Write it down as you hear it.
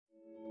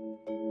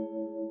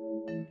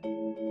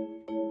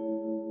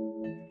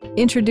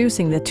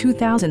Introducing the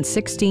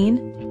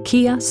 2016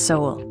 Kia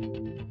Soul.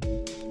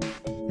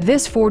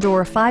 This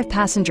four-door,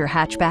 five-passenger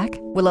hatchback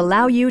will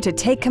allow you to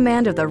take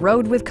command of the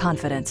road with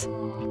confidence.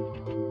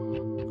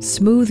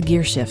 Smooth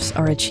gear shifts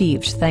are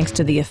achieved thanks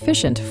to the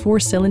efficient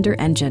four-cylinder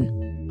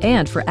engine.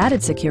 And for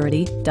added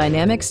security,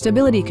 dynamic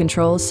stability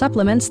control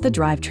supplements the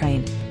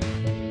drivetrain.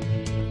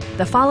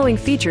 The following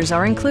features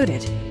are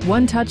included: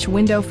 one-touch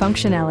window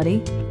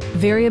functionality,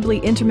 variably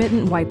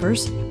intermittent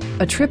wipers,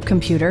 a trip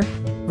computer,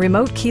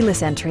 remote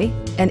keyless entry,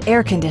 and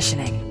air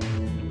conditioning.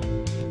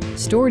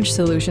 Storage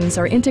solutions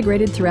are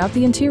integrated throughout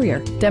the interior,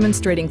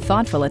 demonstrating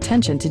thoughtful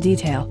attention to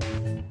detail.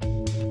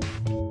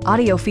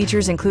 Audio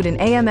features include an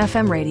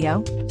AM/FM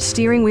radio,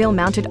 steering wheel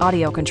mounted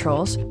audio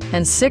controls,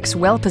 and 6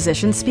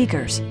 well-positioned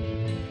speakers.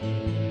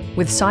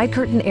 With side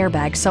curtain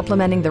airbags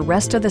supplementing the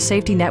rest of the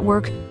safety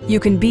network, you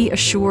can be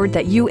assured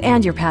that you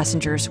and your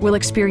passengers will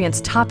experience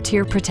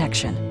top-tier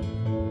protection.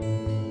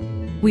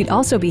 We'd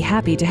also be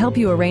happy to help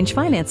you arrange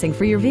financing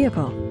for your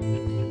vehicle.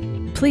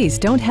 Please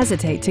don't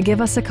hesitate to give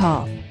us a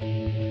call.